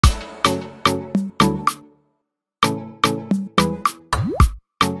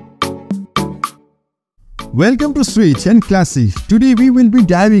Welcome to Switch and Classic. Today we will be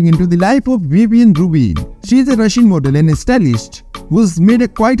diving into the life of Vivien Rubin. She is a Russian model and stylist who has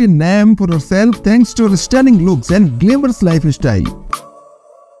made quite a name for herself thanks to her stunning looks and glamorous lifestyle.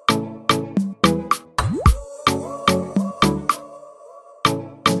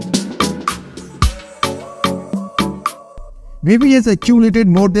 Vivien has accumulated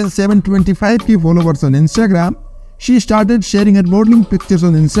more than 725k followers on Instagram. She started sharing her modeling pictures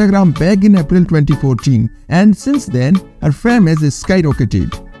on Instagram back in April 2014, and since then, her fame has skyrocketed.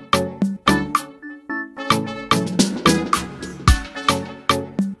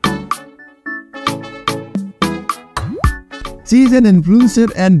 She is an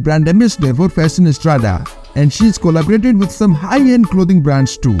influencer and brand ambassador for Fashion Strada, and she's collaborated with some high-end clothing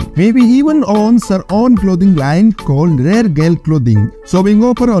brands too. Vivien even owns her own clothing line called Rare Girl Clothing, showing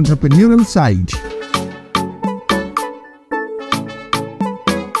off her entrepreneurial side.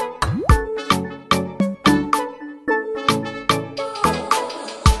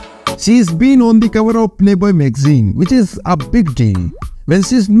 She's been on the cover of Playboy magazine, which is a big deal. When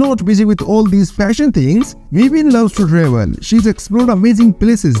she's not busy with all these fashion things, Vivien loves to travel. She's explored amazing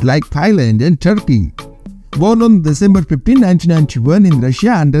places like Thailand and Turkey. Born on December 15, 1991 in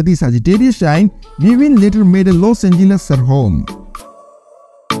Russia under the Sagittarius sign, Vivien later made Los Angeles her home.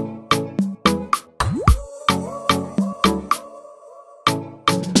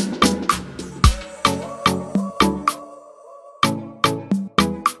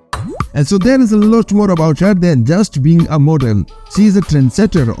 And so there is a lot more about her than just being a model. She is a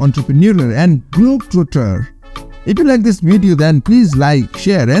trendsetter, entrepreneur and globetrotter. If you like this video, then please like,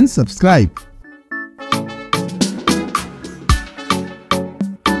 share and subscribe.